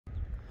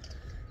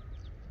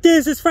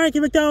This is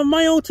Frankie McDowell,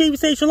 my own TV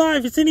station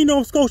live in Sydney,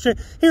 Nova Scotia.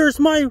 Here's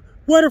my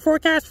weather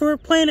forecast for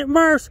planet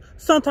Mars.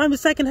 Sometime the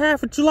second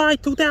half of July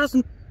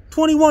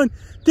 2021,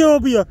 there will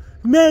be a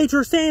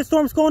major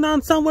sandstorms going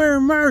on somewhere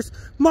in Mars.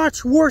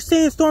 Much worse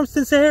sandstorms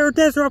than Sahara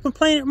Desert up in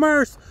planet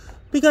Mars.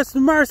 Because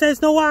Mars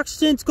has no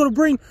oxygen, it's going to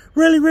bring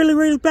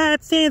really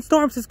bad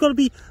sandstorms. It's going to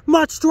be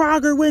much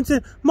stronger winds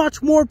and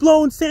much more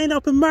blowing sand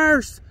up in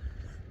Mars.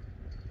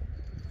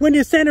 When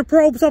you're sending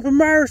probes up in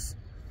Mars,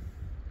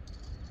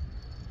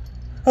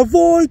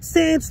 avoid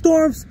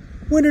sandstorms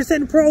when you're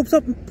sending probes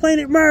up in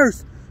planet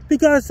Mars,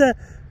 because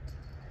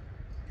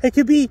it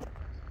could be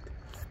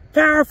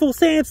powerful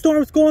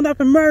sandstorms going up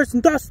in Mars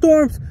and dust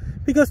storms,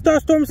 because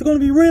dust storms are going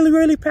to be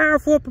really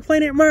powerful up in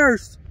planet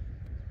Mars.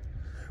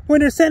 When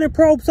they're sending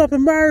probes up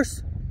in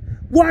Mars,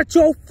 watch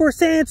out for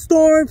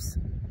sandstorms.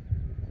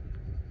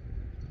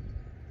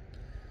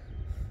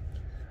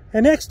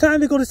 And next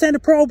time they're going to send a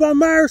probe on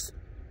Mars,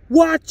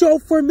 watch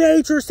out for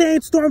major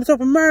sandstorms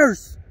up in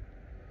Mars.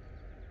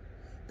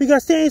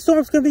 Because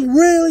sandstorms can be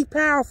really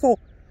powerful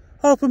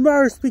up in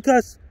Mars,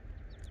 because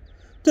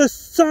the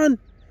sun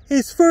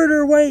is further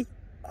away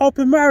up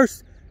in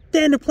Mars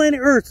than the planet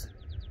Earth.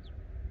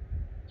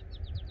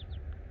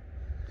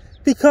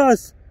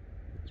 Because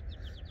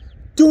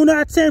do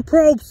not send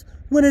probes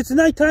when it's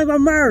nighttime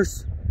on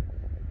Mars.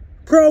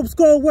 Probes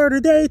go where the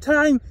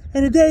daytime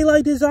and the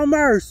daylight is on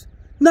Mars,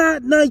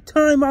 not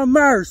nighttime on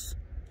Mars.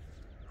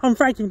 I'm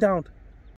Frankie McDowell.